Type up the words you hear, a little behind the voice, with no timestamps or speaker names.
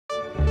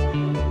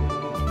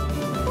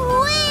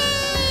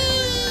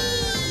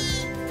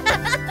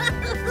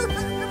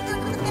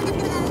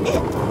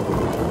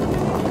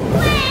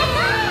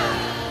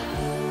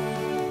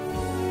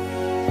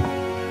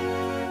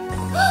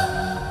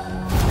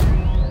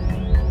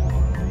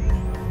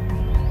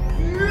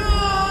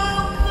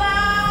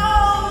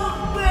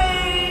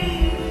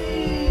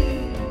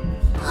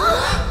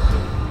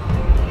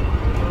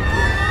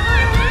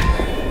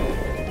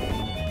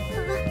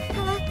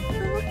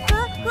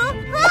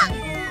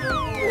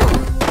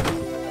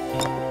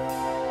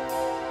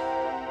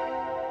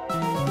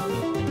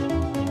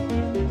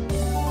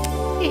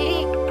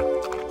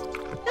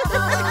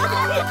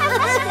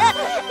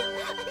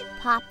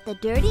the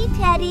dirty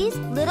teddies,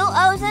 little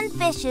O's, and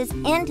fishes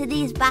into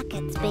these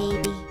buckets,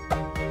 baby.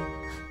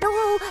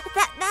 Oh,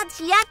 that's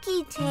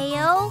yucky,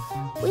 Teo.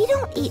 We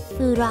don't eat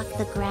food off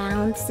the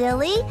ground,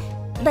 silly.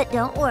 But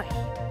don't worry.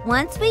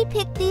 Once we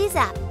pick these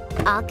up,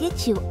 I'll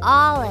get you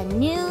all a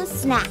new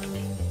snack.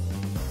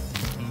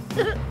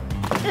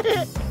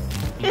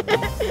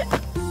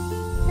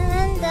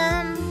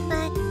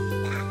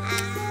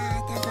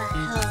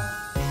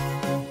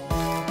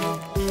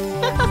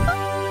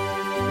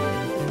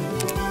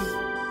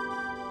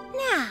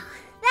 Now,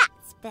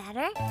 that's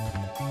better.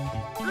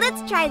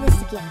 Let's try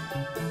this again.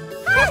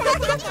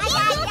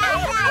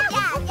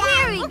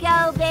 Here we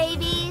go,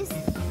 babies.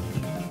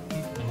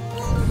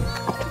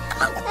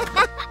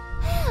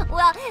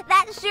 Well,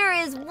 that sure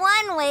is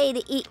one way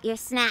to eat your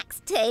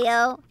snacks,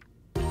 Teo.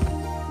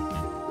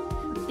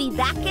 Be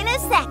back in a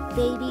sec,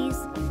 babies.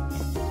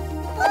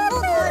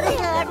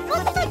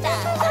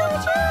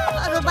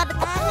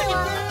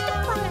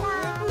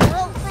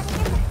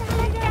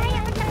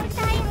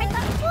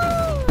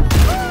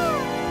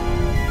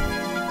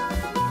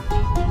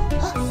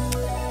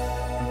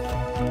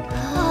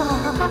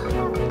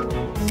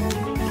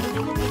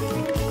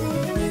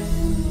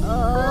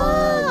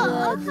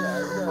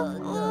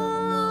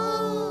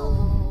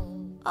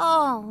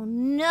 Oh,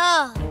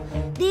 no.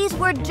 These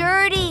were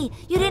dirty.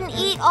 You didn't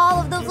eat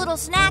all of those little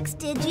snacks,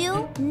 did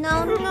you?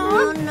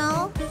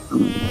 No.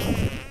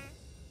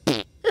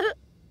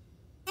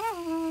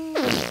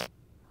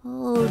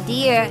 Oh,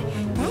 dear.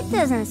 That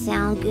doesn't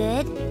sound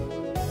good.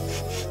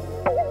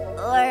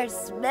 Or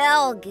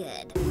smell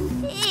good.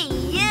 Hey,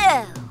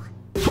 you!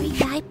 3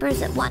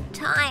 diapers at one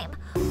time.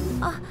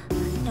 Oh,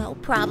 no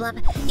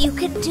problem. You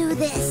can do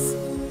this.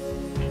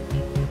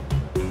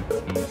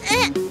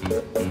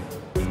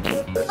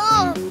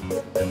 Oh!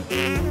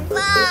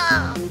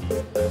 Wow!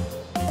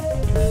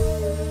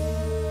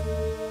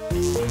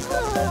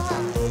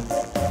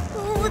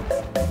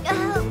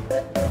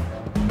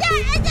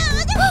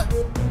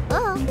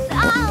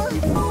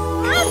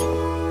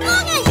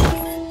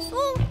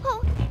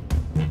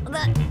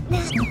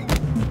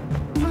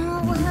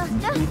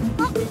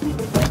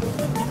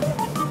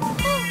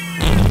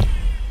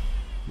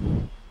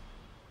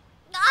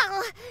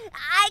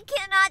 I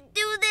cannot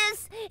do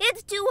this.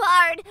 It's too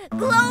hard.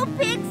 Glo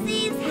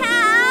Pixies,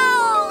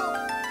 help!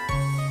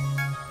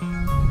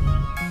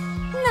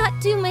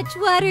 Not too much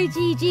water,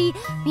 Gigi.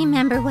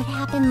 Remember what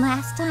happened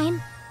last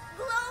time?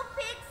 Glo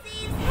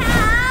Pixies,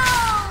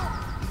 help!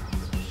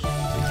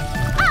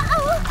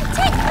 Uh-oh!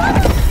 Take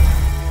cover!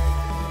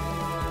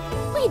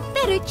 We'd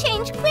better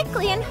change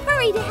quickly and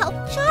hurry to help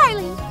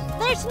Charlie.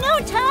 There's no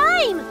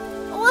time!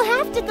 We'll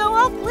have to go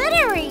all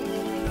glittery.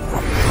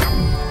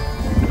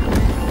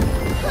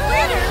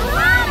 Glitter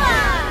Llama!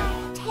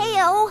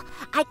 Teo,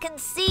 I can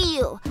see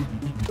you.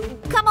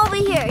 Come over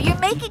here. You're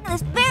making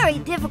this very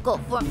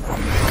difficult for me.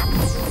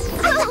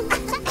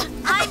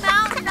 I'm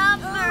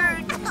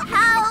outnumbered.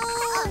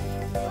 Help!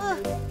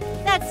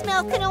 That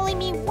smell can only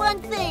mean one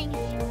thing.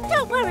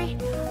 Don't worry.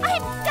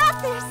 I've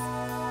got this.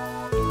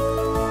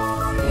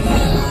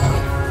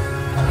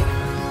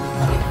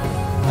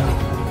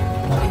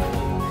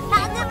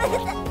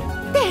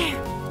 There.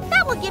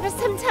 That will give us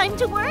some time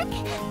to work.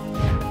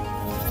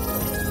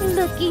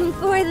 Looking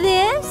for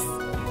this?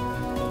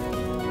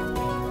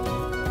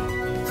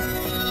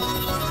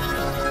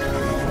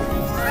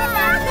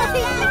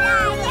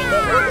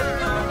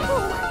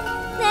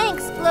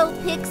 Thanks, Glo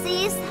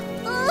Pixies.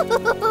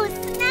 Ooh,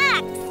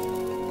 snacks!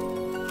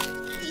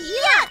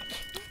 Yuck!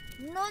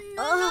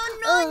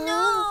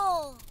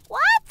 No.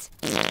 What?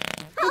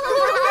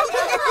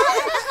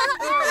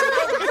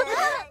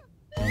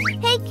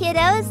 Hey,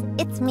 kiddos.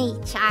 It's me,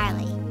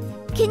 Charlie.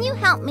 Can you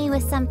help me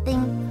with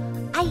something?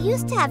 I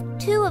used to have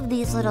 2 of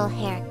these little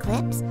hair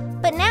clips,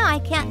 but now I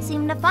can't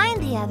seem to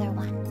find the other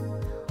one.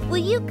 Will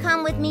you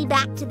come with me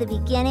back to the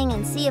beginning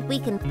and see if we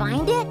can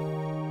find it?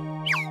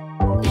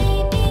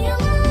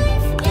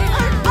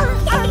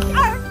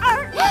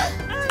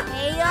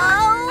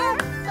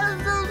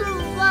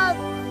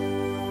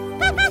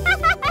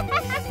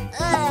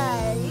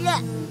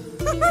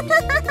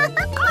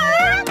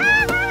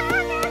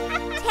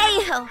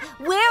 Teo,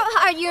 where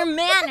are your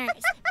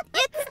manners?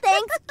 It's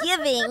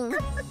Thanksgiving.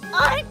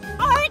 Art!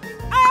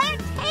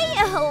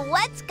 Teo,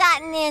 what's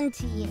gotten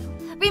into you?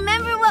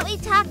 Remember what we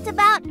talked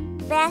about?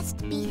 Best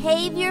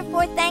behavior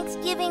for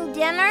Thanksgiving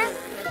dinner?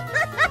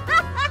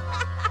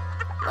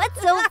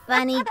 What's so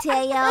funny,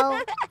 Teo?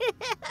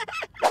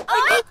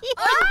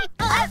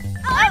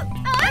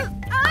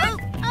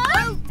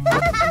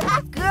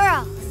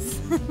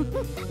 Girls,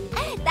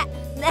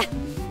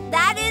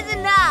 that is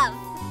enough.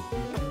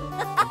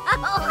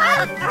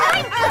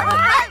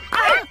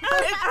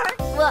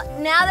 Well,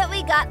 now that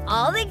we got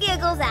all the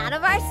giggles out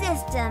of our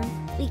system,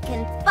 we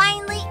can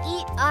finally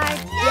eat our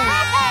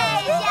dinner.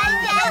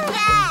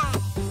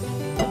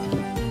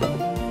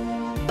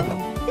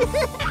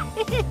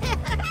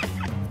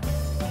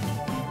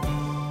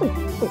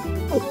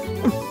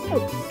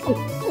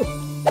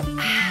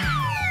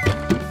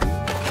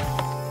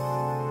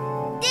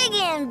 Dig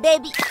in,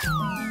 baby.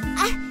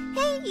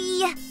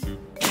 Hey.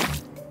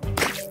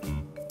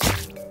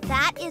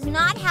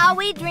 not how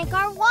we drink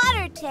our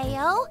water,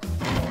 Teo.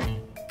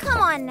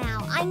 Come on now,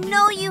 I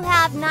know you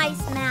have nice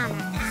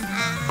manners.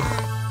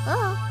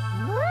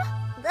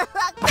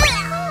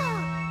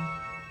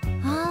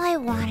 All I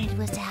wanted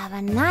was to have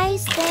a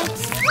nice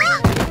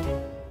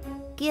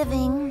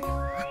Thanksgiving.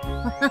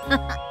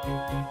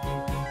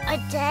 A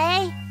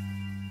day?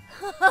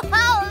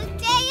 Oh,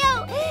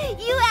 Teo,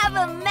 you have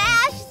a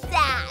mash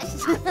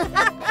stash.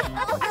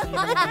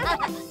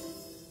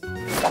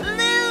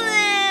 Lulu!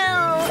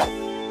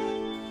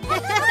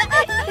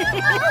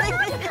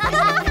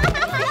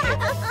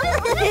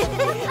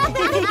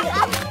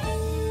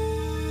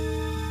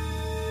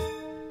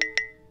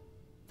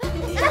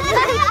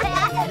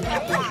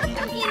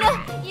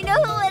 You know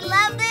who would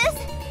love this?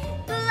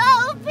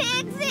 Glo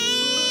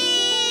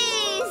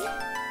Pixies!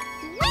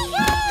 Whee!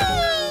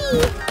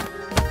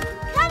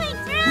 Coming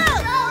through!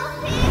 Glo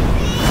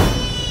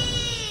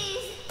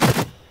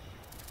Pixies!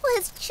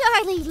 Was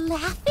Charlie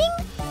laughing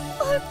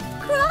or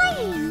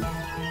crying?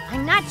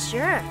 I'm not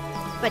sure,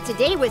 but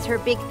today was her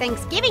big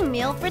Thanksgiving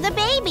meal for the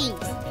babies.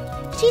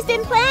 She's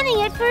been planning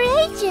it for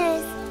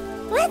ages.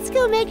 Let's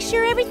go make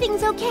sure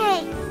everything's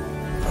okay.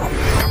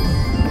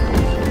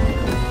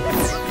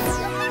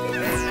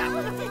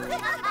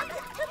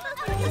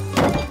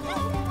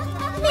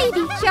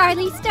 Maybe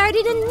Charlie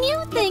started a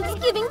new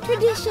Thanksgiving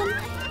tradition,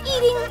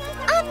 eating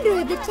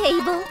under the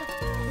table.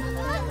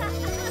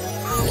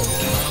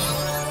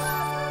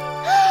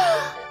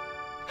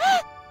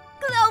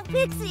 Glo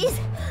Pixies,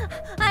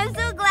 I'm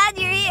so glad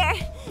you're here.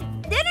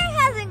 Dinner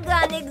hasn't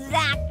gone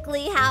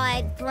exactly how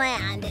I'd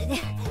planned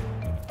it.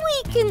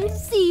 We can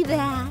see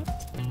that.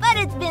 But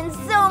it's been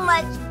so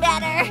much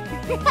better.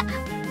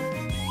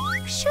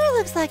 Sure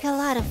looks like a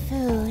lot of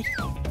food.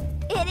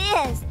 It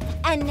is.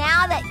 And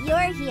now that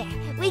you're here,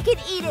 we can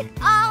eat it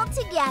all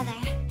together.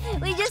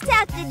 We just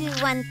have to do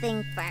one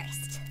thing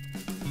first.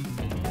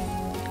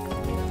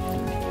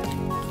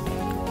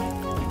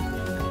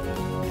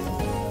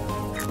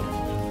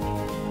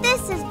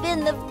 This has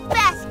been the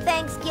best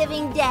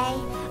Thanksgiving day.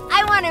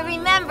 I want to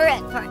remember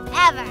it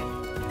forever.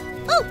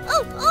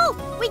 Oh,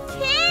 we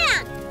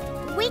can't!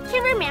 We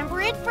can remember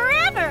it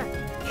forever.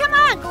 Come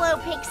on, Glo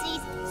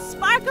Pixies.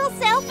 Sparkle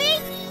selfie?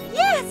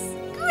 Yes!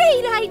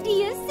 Great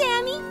idea,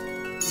 Sammie.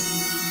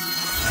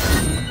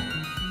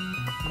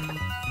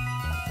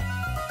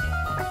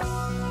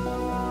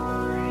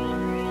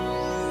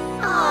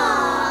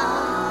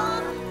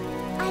 Aww.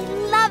 I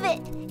love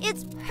it.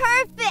 It's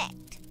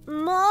perfect.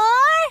 More?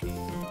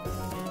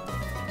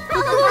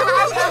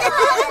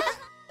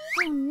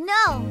 Oh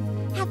no!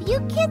 Have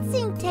you kids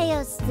seen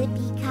Teo's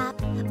sippy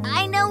cup?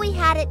 I know we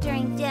had it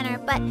during dinner,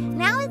 but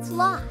now it's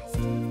lost.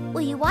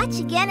 Will you watch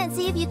again and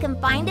see if you can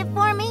find it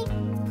for me?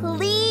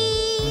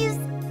 Please?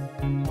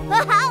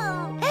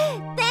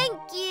 Thank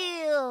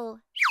you!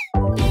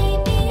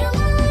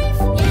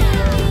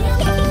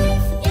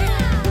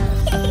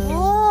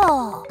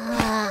 Whoa!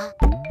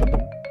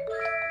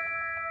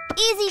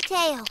 Easy,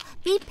 Teo.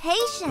 Be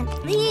patient,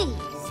 please.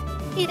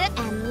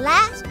 And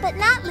last but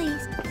not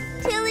least,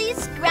 Tilly's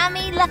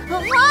scrummy lunch!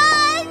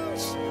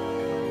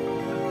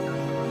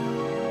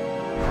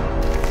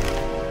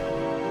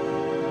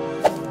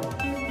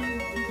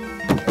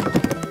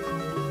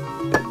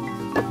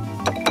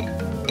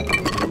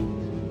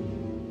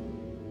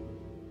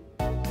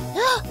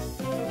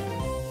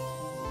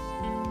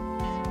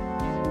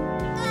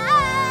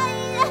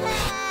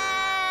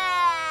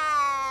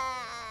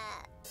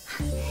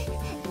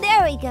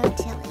 There we go,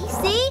 Tilly.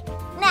 See?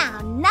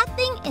 Now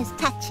nothing is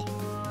touching.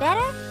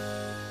 Better?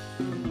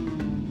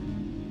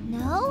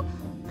 No?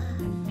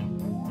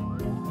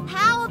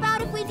 How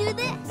about if we do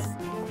this?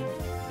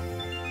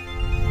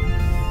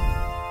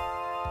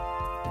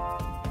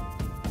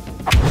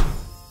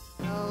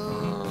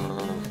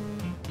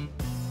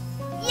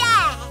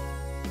 Yeah!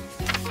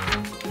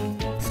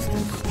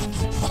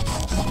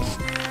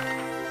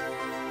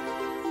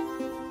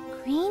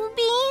 Green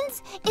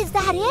beans? Is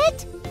that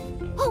it?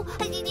 Oh,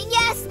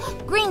 yes!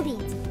 Green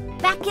beans.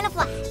 Back in a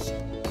flash.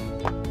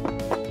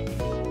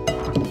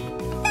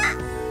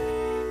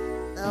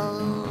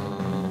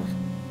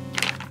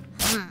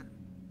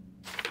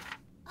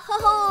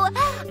 Oh,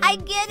 I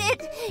get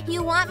it.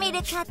 You want me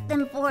to cut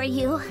them for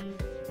you.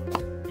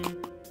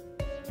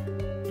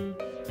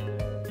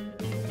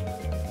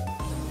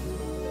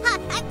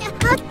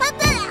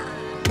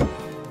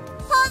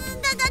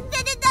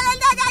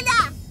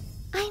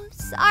 I'm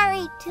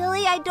sorry,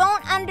 Tilly. I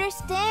don't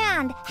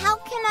understand. How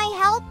can I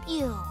help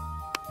you?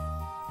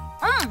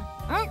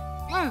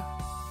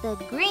 The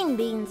green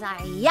beans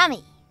are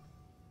yummy.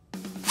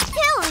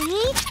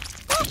 Tilly,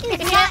 that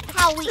is not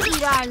how we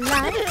eat our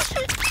lunch.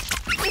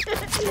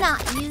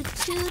 Not you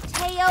too,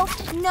 Teo.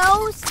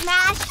 No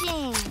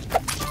smashing.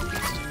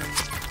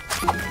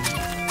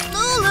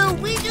 Lulu,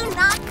 we do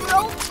not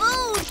throw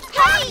food.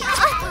 Hey!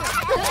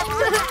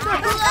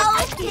 Glo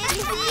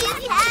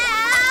Pixies,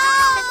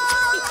 help!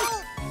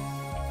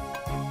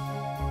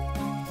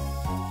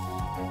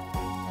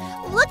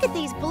 Look at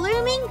these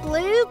blooming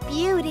blue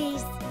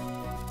beauties.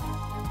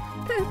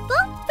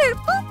 Purple,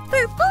 purple,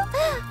 purple.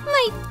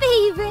 My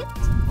favorite.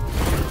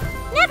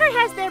 Never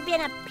has there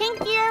been a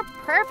pinkier,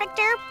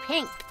 perfecter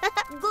pink.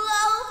 Glo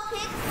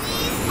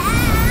Pixies,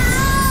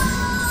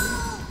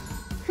 help!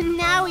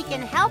 Now we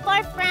can help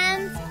our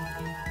friends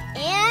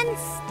in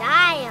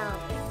style.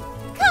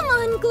 Come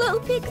on, Glo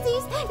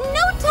Pixies,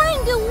 no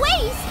time to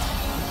waste!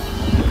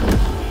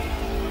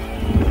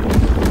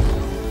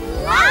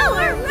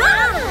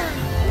 Flower-rama!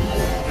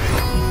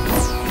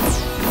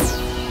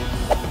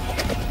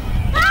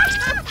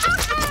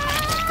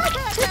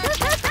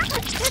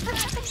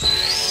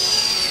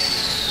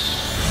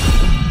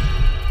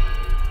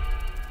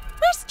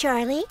 Where's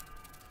Charlie?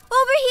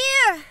 Over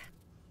here!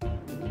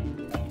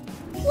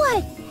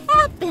 What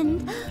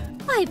happened?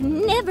 I've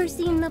never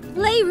seen the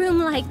playroom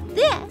like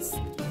this.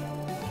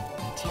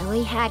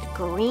 Tilly had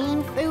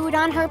green food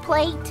on her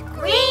plate.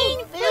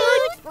 Green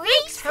food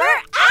freaks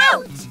her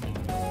out!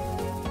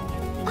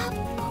 Of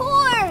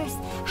course!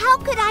 How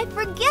could I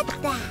forget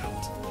that?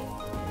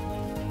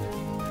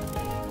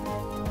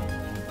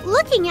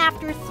 Looking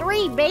after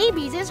 3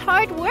 babies is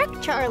hard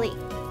work, Charlie.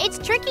 It's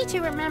tricky to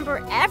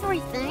remember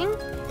everything.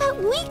 But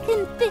we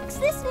can fix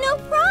this, no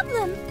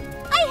problem.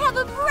 I have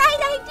a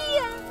bright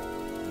idea.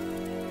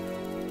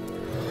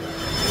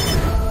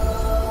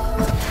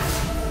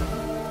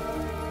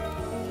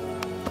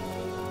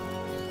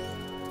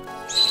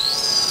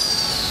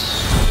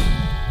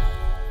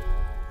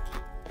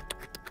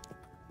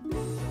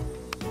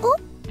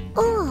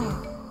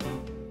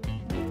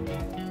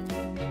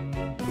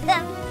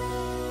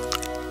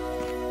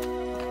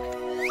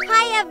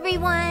 Hi,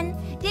 everyone.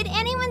 Did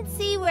anyone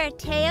see where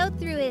Teo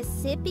threw his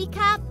sippy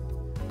cup?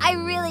 I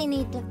really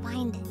need to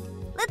find it.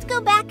 Let's go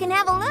back and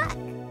have a look.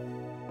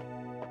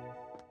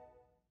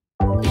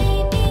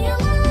 Baby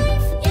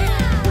alive, yeah!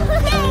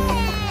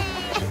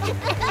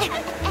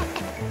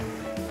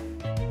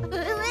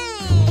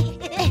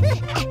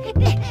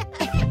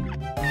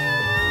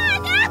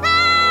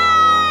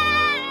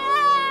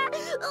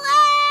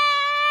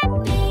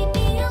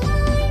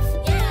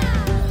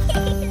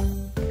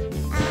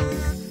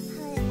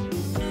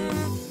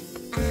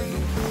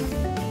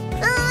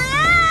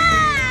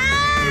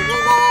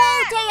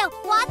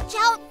 Watch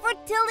out for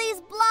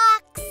Tilly's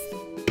blocks!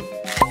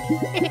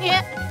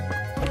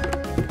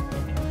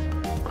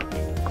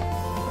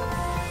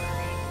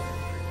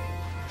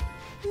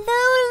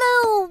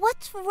 Lulu,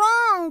 what's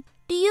wrong?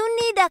 Do you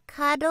need a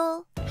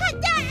cuddle?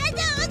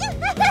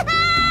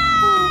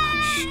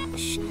 Oh, shh,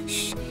 shh,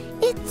 shh.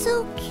 It's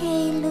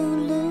okay,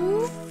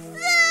 Lulu.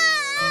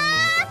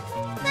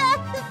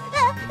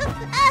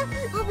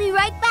 I'll be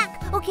right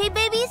back, okay,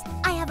 babies?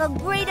 I have a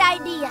great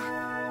idea.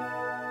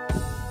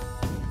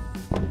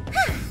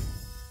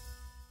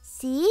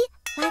 See?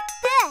 Like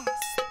this.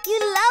 You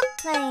love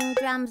playing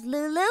drums,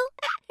 Lulu.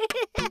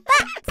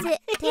 That's it,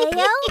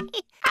 Teo.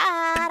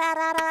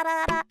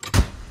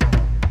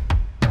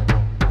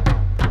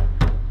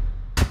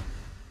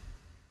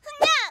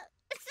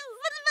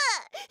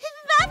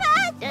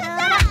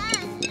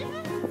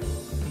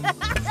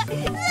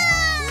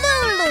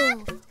 Lulu,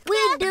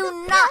 we do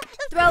not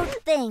throw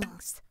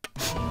things.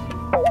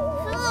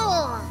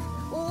 Oh,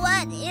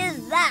 what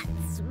is that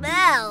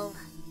smell?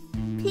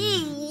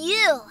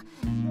 P.U.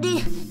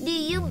 Do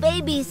you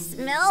babies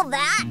smell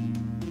that?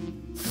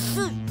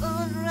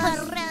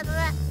 That's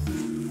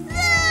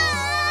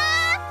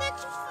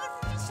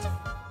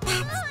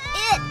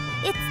it!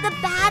 It's the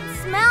bad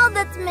smell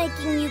that's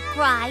making you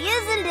cry,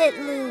 isn't it,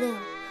 Lulu?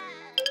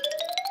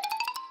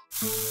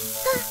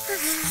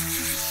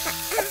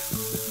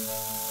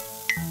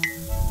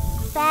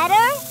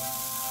 Better?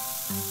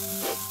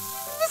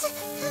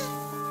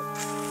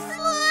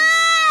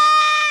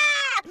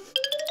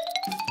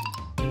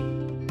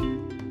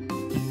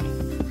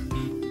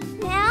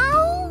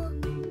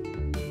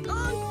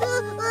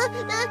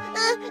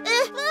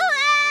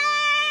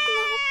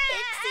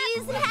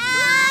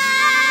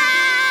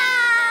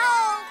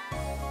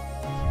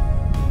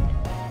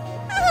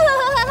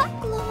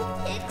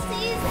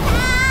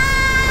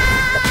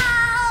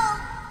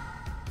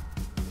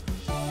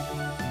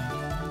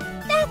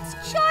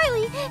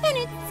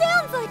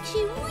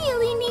 She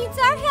really needs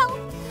our help.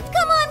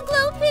 Come on,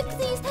 Glo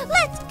Pixies,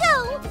 let's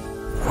go!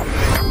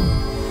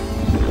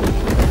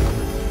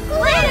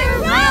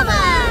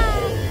 Glitterama!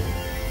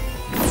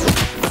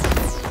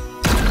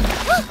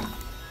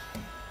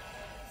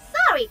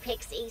 Sorry,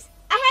 Pixies.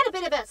 I had a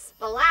bit of a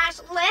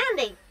splash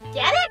landing.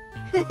 Get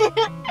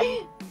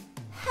it?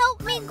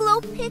 Help me,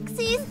 Glo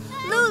Pixies.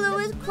 Lulu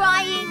is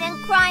crying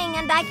and crying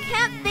and I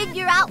can't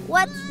figure out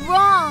what's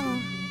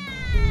wrong.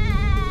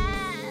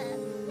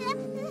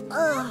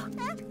 Ugh.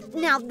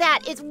 Now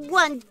that is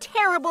one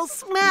terrible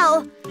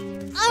smell.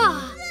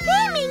 Ugh.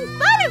 Flaming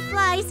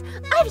butterflies!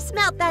 I've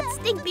smelled that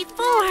stink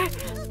before.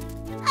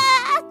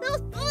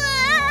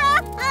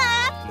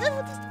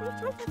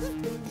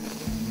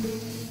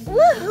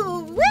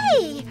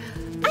 Woo-wee!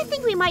 I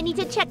think we might need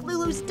to check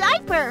Lulu's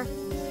diaper.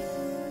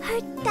 Her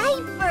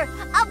diaper,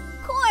 of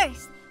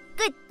course.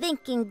 Good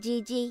thinking,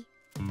 Gigi.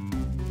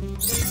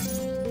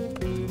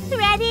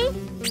 Ready?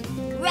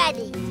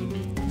 Ready.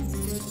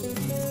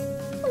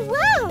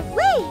 Whoa,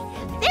 wait!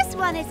 This This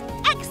one is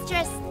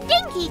extra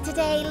stinky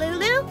today,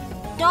 Lulu.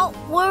 Don't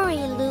worry,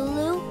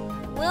 Lulu.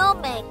 We'll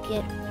make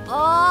it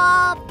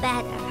all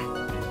better.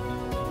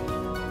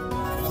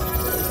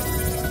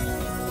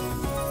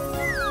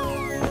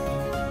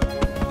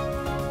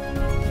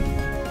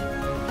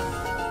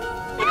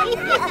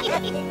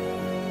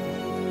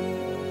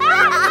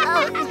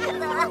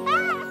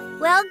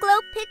 Well, Glo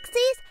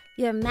Pixies,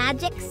 your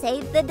magic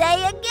saved the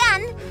day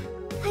again.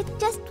 I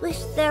just wish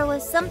there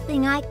was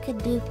something I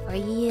could do for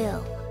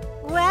you.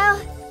 Well,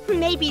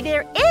 maybe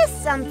there is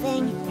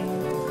something.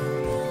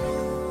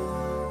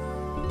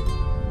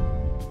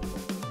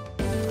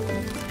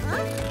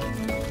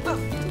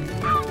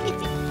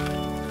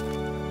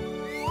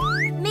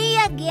 Me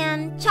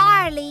again,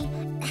 Charlie.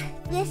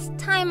 This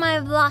time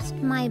I've lost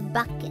my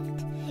bucket.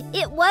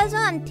 It was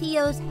on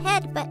Tio's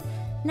head, but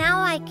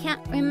now I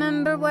can't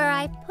remember where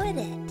I put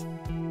it.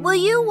 Will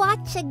you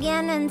watch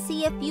again and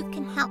see if you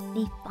can help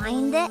me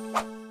find it?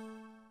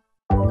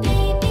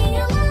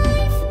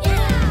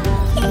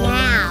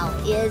 Now,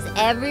 is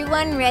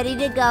everyone ready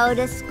to go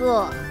to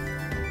school?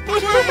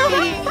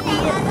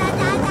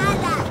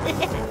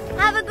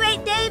 Have a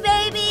great day,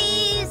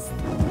 babies!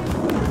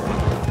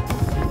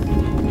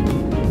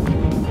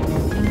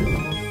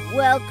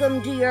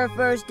 Welcome to your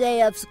first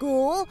day of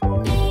school.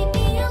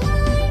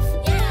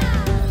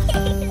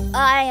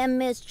 I am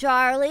Miss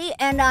Charlie,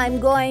 and I'm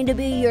going to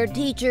be your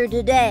teacher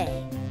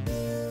today.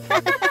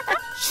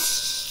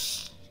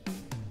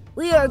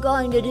 We are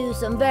going to do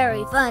some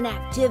very fun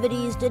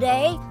activities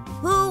today.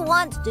 Who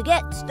wants to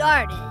get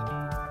started?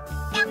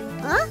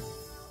 Huh?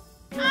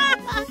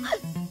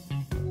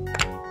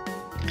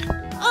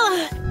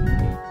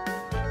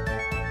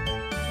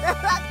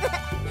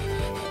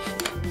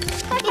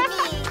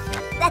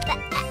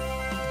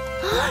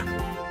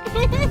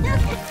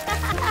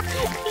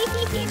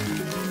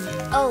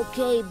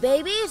 Okay,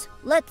 babies,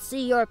 let's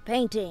see your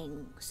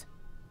paintings.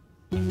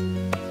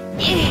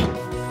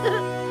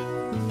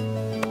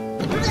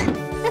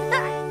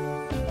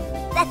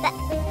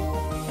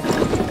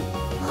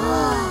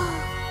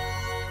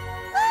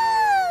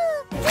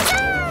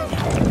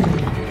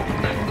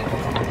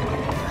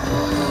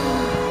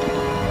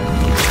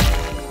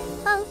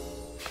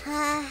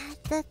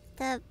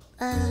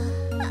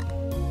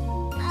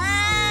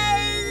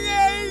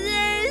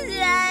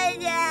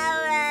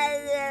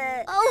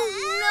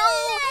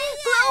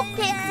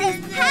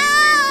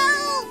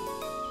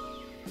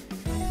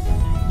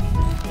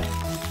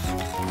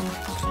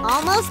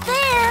 Almost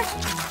there.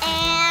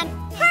 And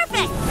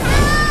perfect.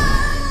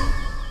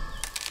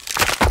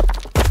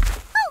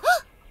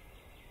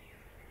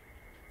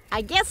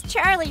 I guess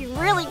Charlie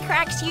really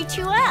cracks you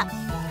two up.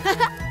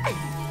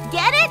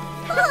 Get it?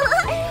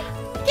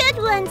 Good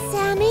one,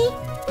 Sammie.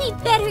 We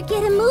better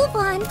get a move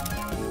on.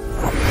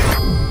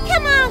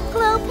 Come on,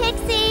 Glo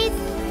Pixies.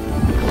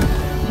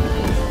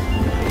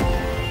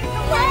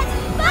 Let's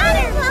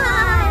butterfly!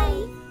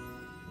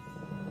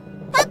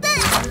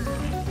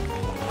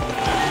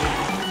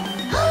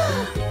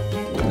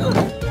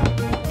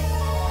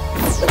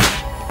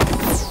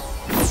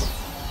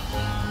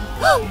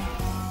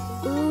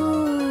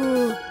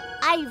 Ooh,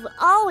 I've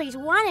always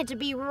wanted to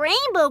be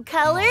rainbow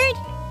colored.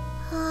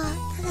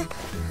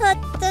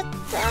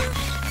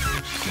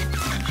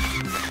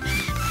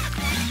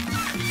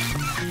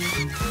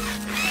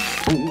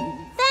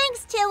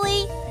 Thanks,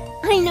 Tilly.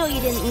 I know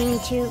you didn't mean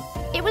to.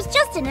 It was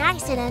just an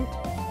accident.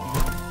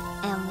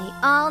 And we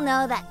all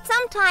know that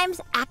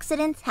sometimes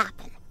accidents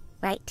happen.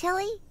 Right,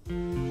 Tilly?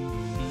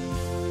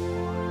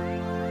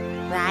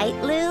 Right,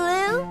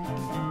 Lulu?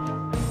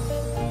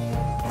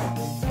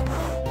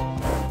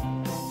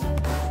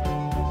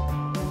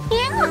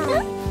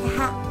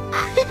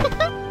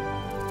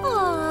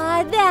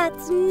 Aw,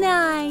 that's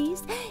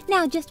nice.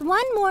 Now just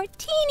one more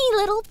teeny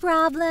little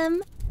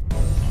problem.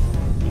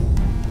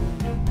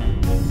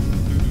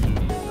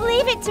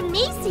 Leave it to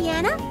me,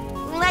 Sienna.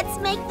 Let's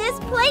make this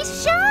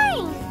place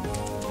shine.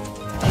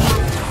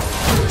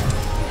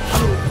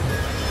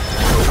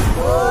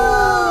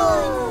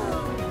 Whoa.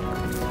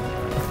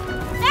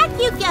 Back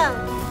you go.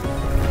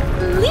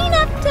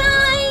 Cleanup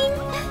time!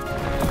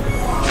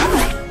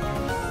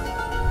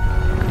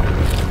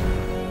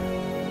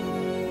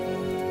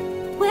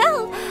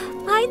 Well,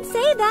 I'd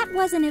say that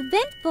was an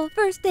eventful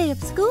first day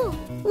of school,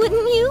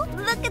 wouldn't you?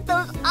 Look at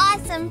those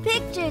awesome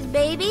pictures,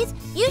 babies.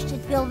 You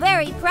should feel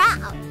very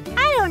proud.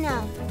 I don't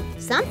know.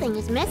 Something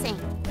is missing.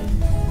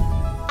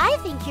 I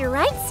think you're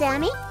right,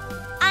 Sammie.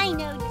 I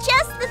know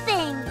just the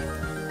thing.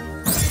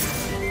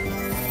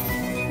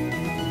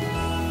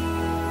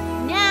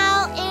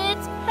 Now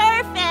it's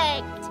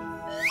perfect.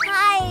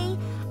 Hi,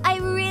 I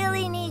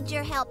really need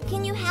your help.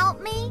 Can you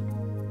help me?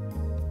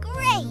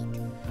 Great.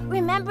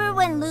 Remember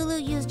when Lulu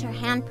used her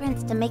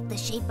handprints to make the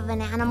shape of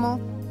an animal?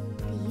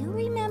 Do you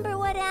remember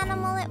what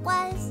animal it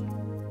was?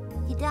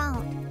 You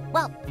don't?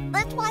 Well,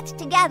 let's watch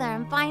together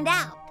and find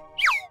out.